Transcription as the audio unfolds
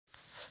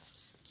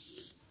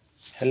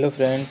Hello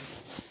friends,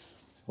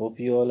 hope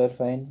you all are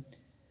fine.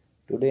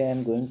 Today I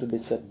am going to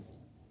discuss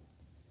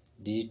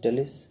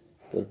Digitalis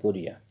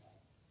purpurea.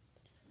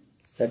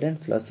 Sudden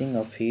flushing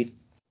of heat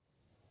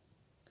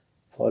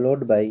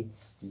followed by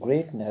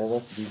great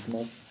nervous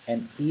weakness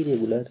and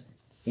irregular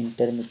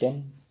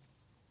intermittent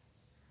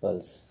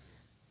pulse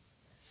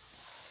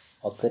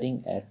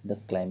occurring at the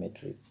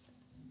climacteric.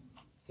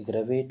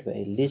 Aggravate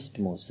by least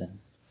motion,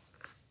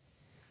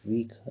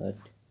 weak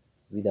heart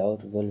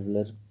without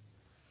valvular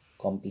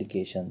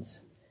complications,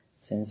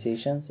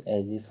 sensations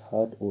as if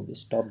heart would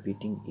stop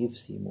beating if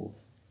she moved.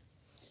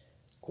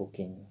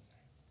 Cooking.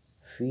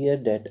 Fear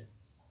that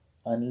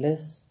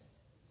unless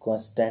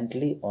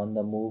constantly on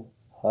the move,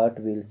 heart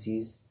will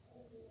cease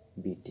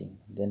beating.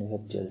 Then we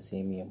have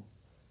gelsemium.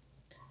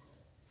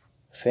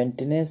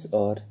 Faintness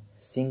or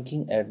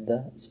sinking at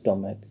the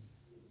stomach,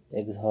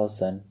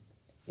 exhaustion,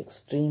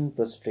 extreme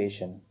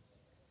prostration,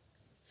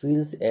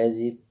 feels as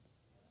if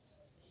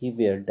he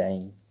were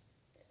dying.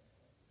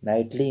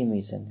 Nightly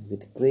emission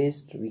with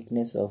great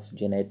weakness of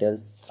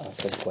genitals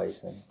after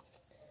poison.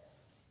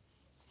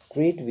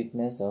 Great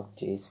weakness of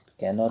chest,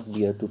 cannot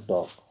bear to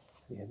talk.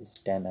 We have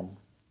sternum.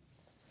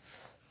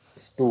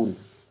 Stool,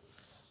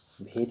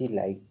 very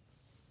light,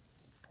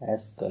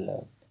 ash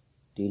colored,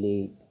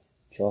 delayed,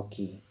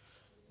 chalky.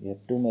 We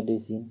have two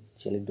medicine,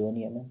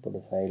 chelidonium and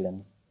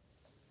podophyllum.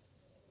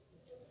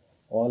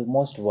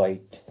 Almost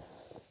white,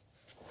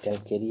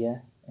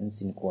 calcarea and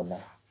cinchona.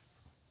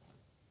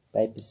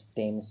 Pipe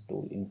stem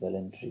stool,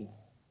 involuntary.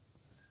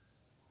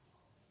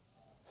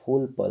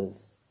 Full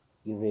pulse,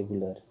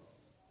 irregular,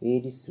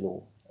 very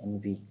slow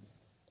and weak.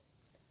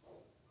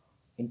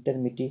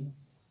 Intermittent,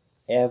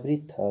 every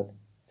third,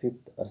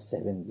 fifth or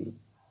seventh beat.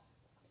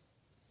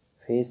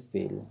 Face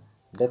pale,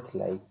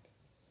 death-like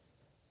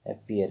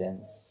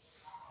appearance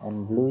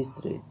and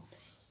bluish red.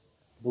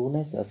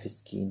 Blueness of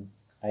skin,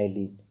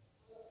 eyelid,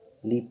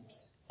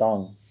 lips,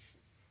 tongue,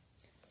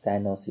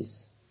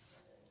 cyanosis.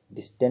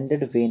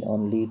 Distended vein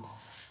on lids,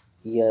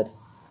 ears,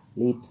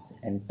 lips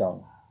and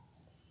tongue.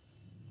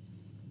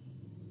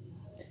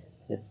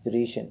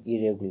 Respiration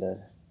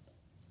irregular,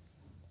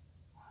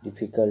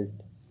 difficult,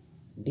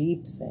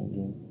 deep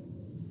sighing.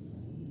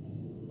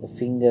 The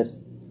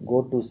fingers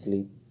go to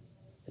sleep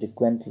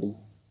frequently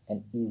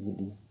and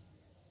easily.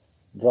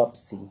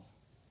 Dropsy,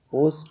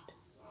 post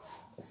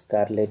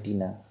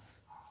scarlatina,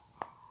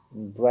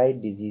 dry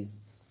disease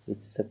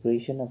with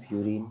separation of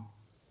urine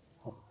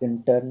of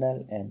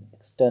internal and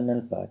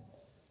external part,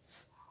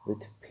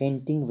 with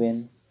fainting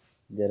when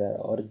there are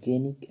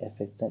organic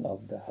affection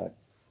of the heart,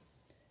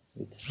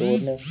 with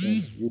soreness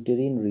in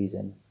uterine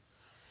region.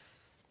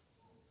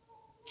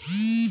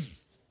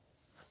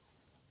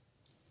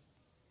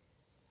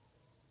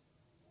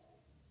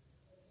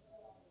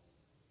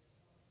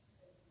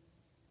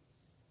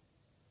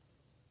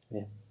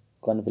 Yeah.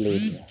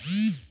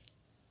 Convalescence,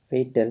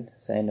 fatal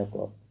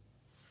syncope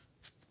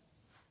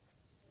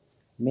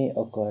may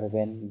occur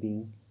when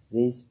being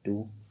raised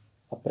to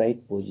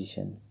upright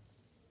position.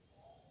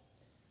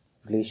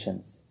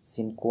 Relations.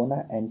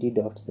 Cinchona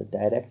antidotes the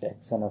direct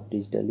action of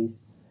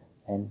digitalis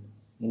and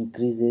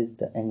increases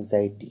the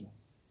anxiety,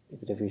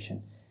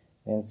 aggravation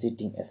when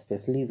sitting,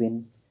 especially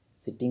when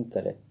sitting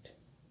correct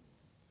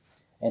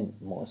and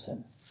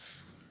motion.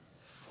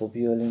 Hope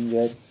you all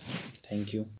enjoyed. Thank you.